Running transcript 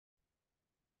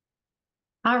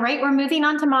All right, we're moving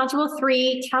on to module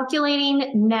 3,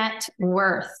 calculating net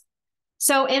worth.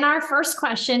 So in our first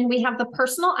question, we have the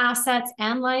personal assets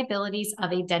and liabilities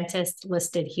of a dentist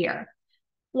listed here.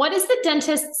 What is the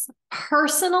dentist's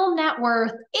personal net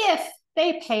worth if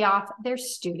they pay off their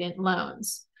student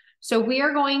loans? So we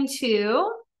are going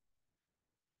to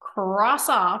cross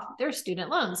off their student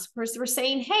loans. First, we're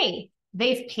saying, hey,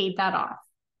 they've paid that off.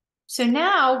 So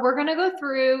now we're going to go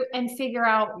through and figure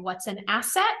out what's an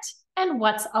asset and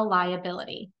what's a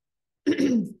liability.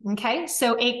 Okay,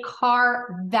 so a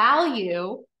car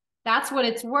value, that's what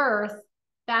it's worth.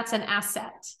 That's an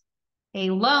asset.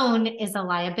 A loan is a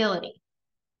liability.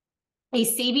 A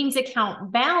savings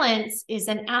account balance is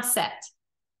an asset.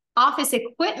 Office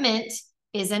equipment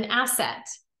is an asset.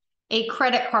 A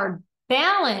credit card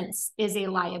balance is a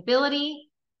liability.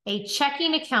 A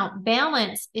checking account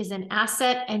balance is an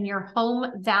asset, and your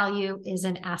home value is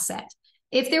an asset.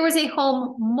 If there was a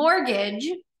home mortgage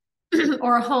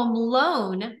or a home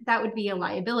loan, that would be a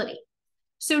liability.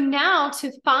 So now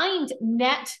to find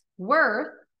net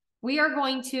worth, we are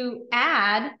going to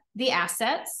add the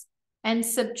assets and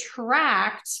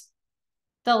subtract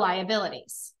the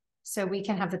liabilities. So we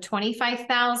can have the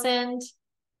 25,000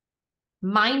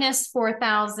 minus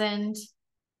 4,000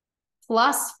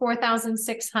 plus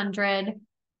 4,600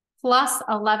 plus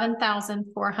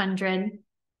 11,400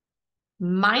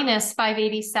 minus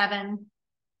 587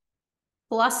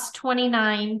 plus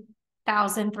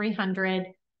 29,300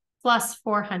 plus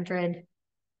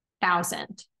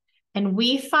 400,000. And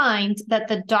we find that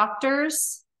the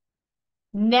doctor's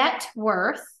net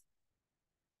worth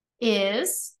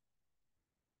is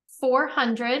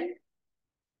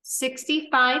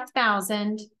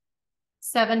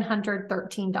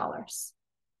 $465,713.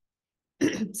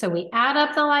 So we add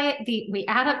up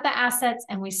the assets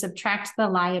and we subtract the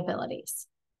liabilities.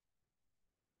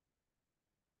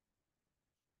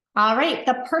 All right,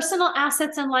 the personal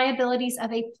assets and liabilities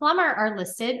of a plumber are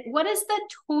listed. What is the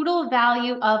total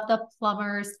value of the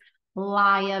plumber's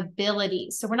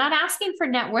liabilities? So we're not asking for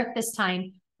net worth this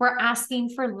time. We're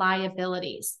asking for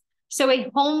liabilities. So a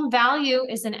home value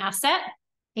is an asset.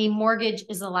 A mortgage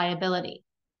is a liability.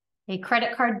 A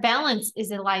credit card balance is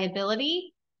a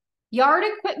liability. Yard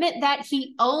equipment that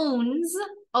he owned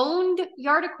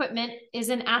yard equipment is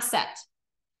an asset.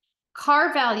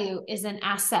 Car value is an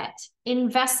asset.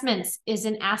 Investments is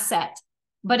an asset.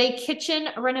 But a kitchen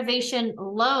renovation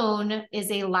loan is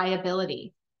a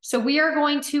liability. So we are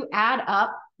going to add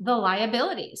up the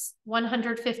liabilities.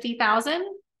 150,000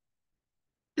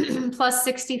 plus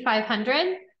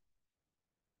 6,500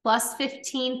 plus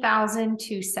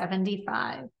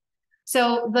 15,275.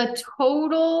 So the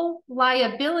total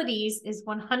liabilities is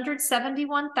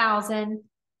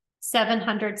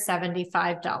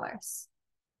 $171,775.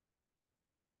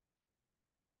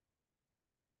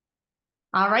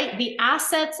 All right, the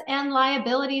assets and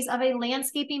liabilities of a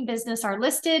landscaping business are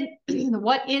listed.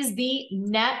 What is the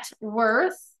net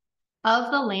worth of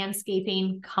the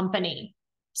landscaping company?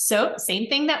 So same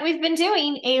thing that we've been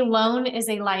doing. A loan is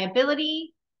a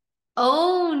liability.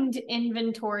 Owned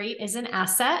inventory is an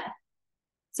asset.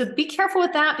 So be careful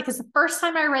with that, because the first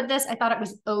time I read this, I thought it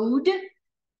was owed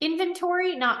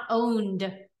inventory, not owned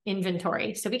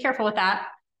inventory. So be careful with that.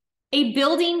 A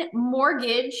building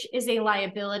mortgage is a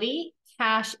liability.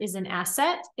 Cash is an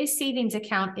asset. A savings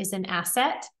account is an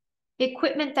asset.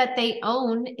 Equipment that they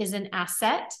own is an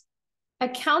asset.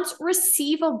 Accounts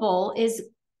receivable is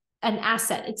an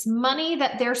asset. It's money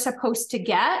that they're supposed to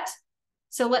get.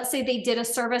 So let's say they did a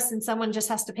service and someone just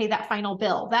has to pay that final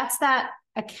bill. That's that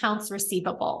accounts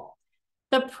receivable.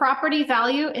 The property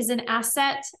value is an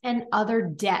asset, and other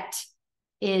debt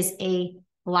is a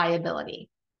liability.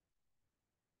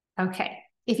 Okay.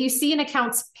 If you see an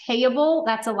accounts payable,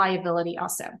 that's a liability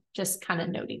also, just kind of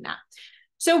noting that.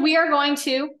 So we are going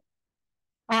to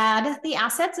add the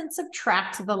assets and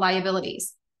subtract the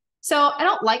liabilities. So I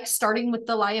don't like starting with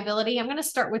the liability. I'm going to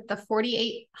start with the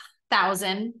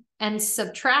 48,000 and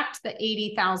subtract the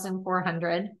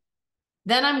 80,400.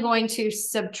 Then I'm going to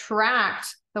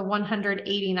subtract the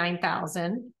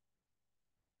 189,000.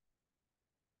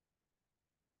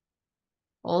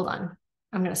 Hold on.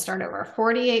 I'm going to start over.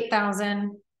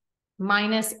 48,000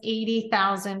 minus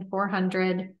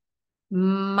 80,400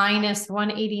 minus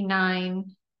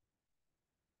 189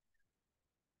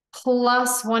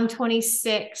 plus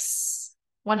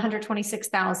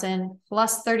 126,000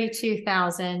 plus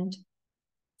 32,000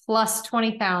 plus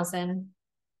 20,000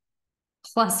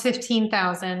 plus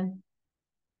 15,000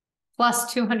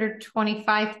 plus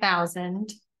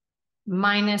 225,000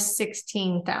 minus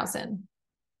 16,000.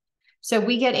 So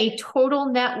we get a total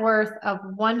net worth of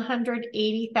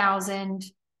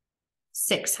 $180,400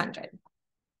 $600.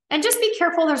 And just be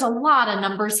careful, there's a lot of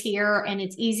numbers here and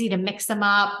it's easy to mix them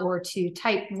up or to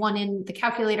type one in the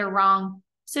calculator wrong.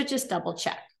 So just double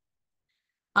check.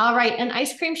 All right, an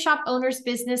ice cream shop owner's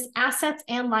business assets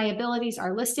and liabilities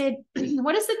are listed.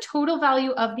 What is the total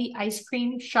value of the ice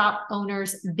cream shop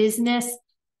owner's business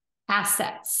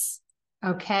assets?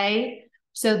 Okay,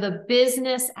 so the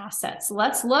business assets,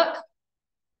 let's look.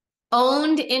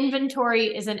 Owned inventory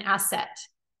is an asset.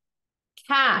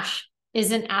 Cash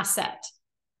is an asset.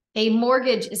 A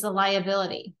mortgage is a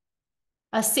liability.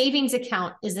 A savings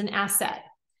account is an asset.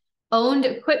 Owned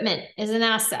equipment is an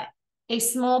asset. A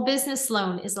small business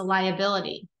loan is a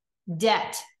liability.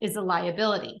 Debt is a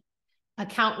liability.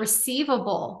 Account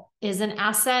receivable is an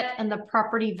asset, and the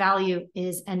property value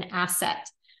is an asset.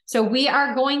 So we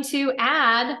are going to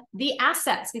add the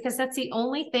assets because that's the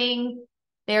only thing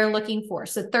they're looking for.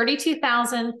 So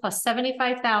 32,000 plus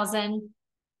 75,000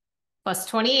 plus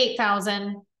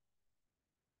 28,000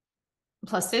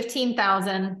 plus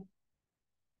 15,000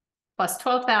 plus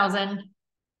 12,000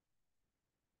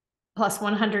 plus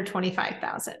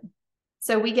 125,000.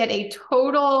 So we get a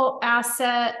total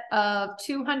asset of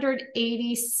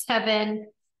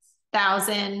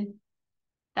 287,000.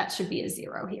 That should be a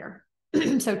zero here.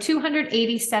 So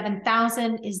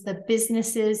 287,000 is the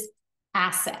business's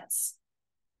assets.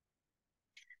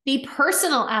 The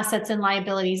personal assets and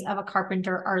liabilities of a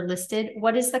carpenter are listed.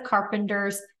 What is the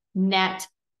carpenter's net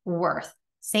worth?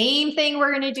 Same thing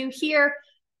we're going to do here.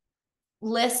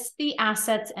 List the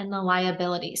assets and the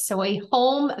liabilities. So a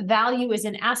home value is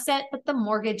an asset, but the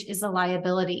mortgage is a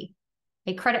liability.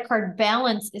 A credit card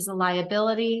balance is a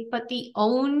liability, but the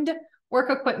owned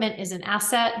work equipment is an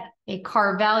asset. A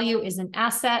car value is an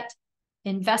asset.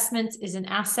 Investments is an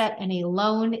asset, and a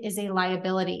loan is a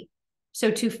liability. So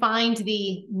to find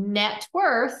the net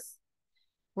worth,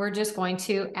 we're just going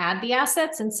to add the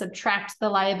assets and subtract the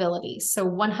liabilities. So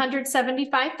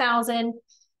 175,000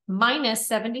 minus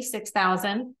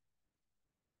 76,000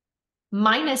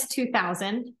 minus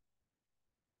 2,000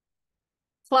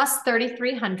 plus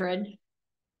 3,300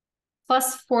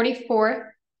 plus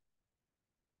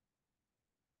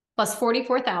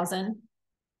 44,000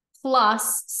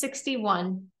 plus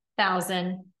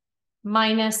 61,000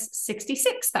 minus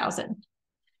 66,000.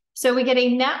 So we get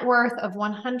a net worth of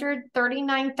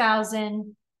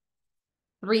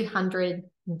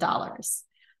 $139,300.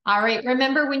 All right,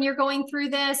 remember when you're going through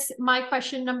this, my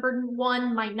question number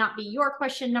one might not be your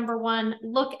question number one.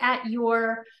 Look at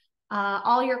your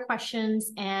all your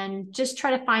questions and just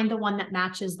try to find the one that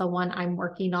matches the one I'm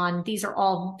working on. These are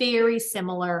all very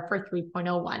similar for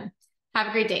 3.01. Have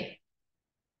a great day.